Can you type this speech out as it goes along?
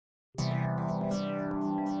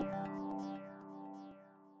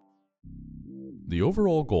The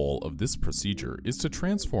overall goal of this procedure is to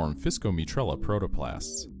transform Physcomitrella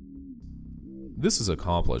protoplasts. This is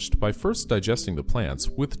accomplished by first digesting the plants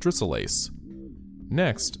with drysylase.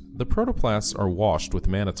 Next, the protoplasts are washed with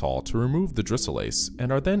mannitol to remove the drysylase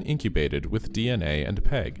and are then incubated with DNA and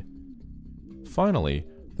PEG. Finally,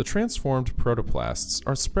 the transformed protoplasts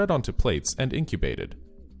are spread onto plates and incubated.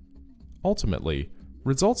 Ultimately,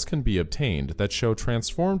 results can be obtained that show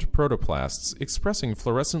transformed protoplasts expressing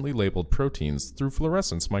fluorescently labeled proteins through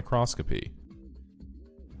fluorescence microscopy.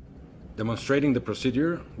 Demonstrating the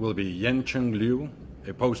procedure will be Yen-Chun Liu,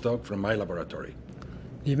 a postdoc from my laboratory.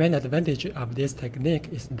 The main advantage of this technique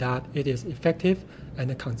is that it is effective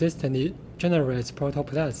and consistently generates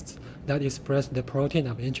protoplasts that express the protein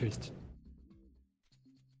of interest.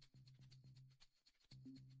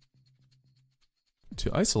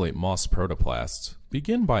 To isolate moss protoplasts,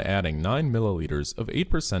 begin by adding 9 ml of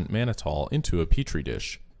 8% mannitol into a petri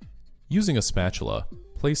dish. Using a spatula,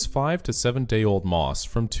 place 5 to 7 day-old moss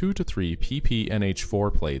from 2 to 3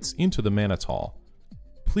 ppNH4 plates into the mannitol.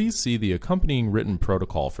 Please see the accompanying written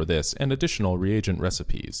protocol for this and additional reagent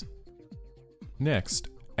recipes. Next,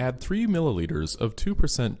 add 3 ml of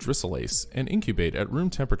 2% drysylase and incubate at room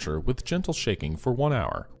temperature with gentle shaking for 1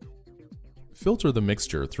 hour. Filter the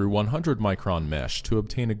mixture through 100 micron mesh to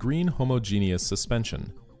obtain a green homogeneous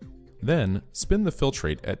suspension. Then, spin the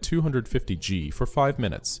filtrate at 250 G for 5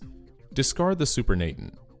 minutes. Discard the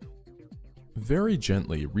supernatant. Very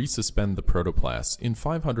gently resuspend the protoplasts in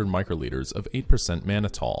 500 microliters of 8%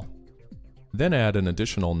 mannitol. Then add an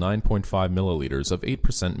additional 9.5 milliliters of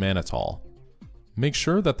 8% mannitol. Make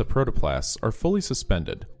sure that the protoplasts are fully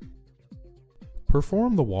suspended.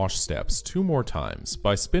 Perform the wash steps 2 more times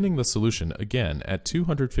by spinning the solution again at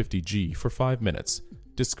 250 G for 5 minutes,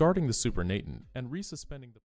 discarding the supernatant and resuspending the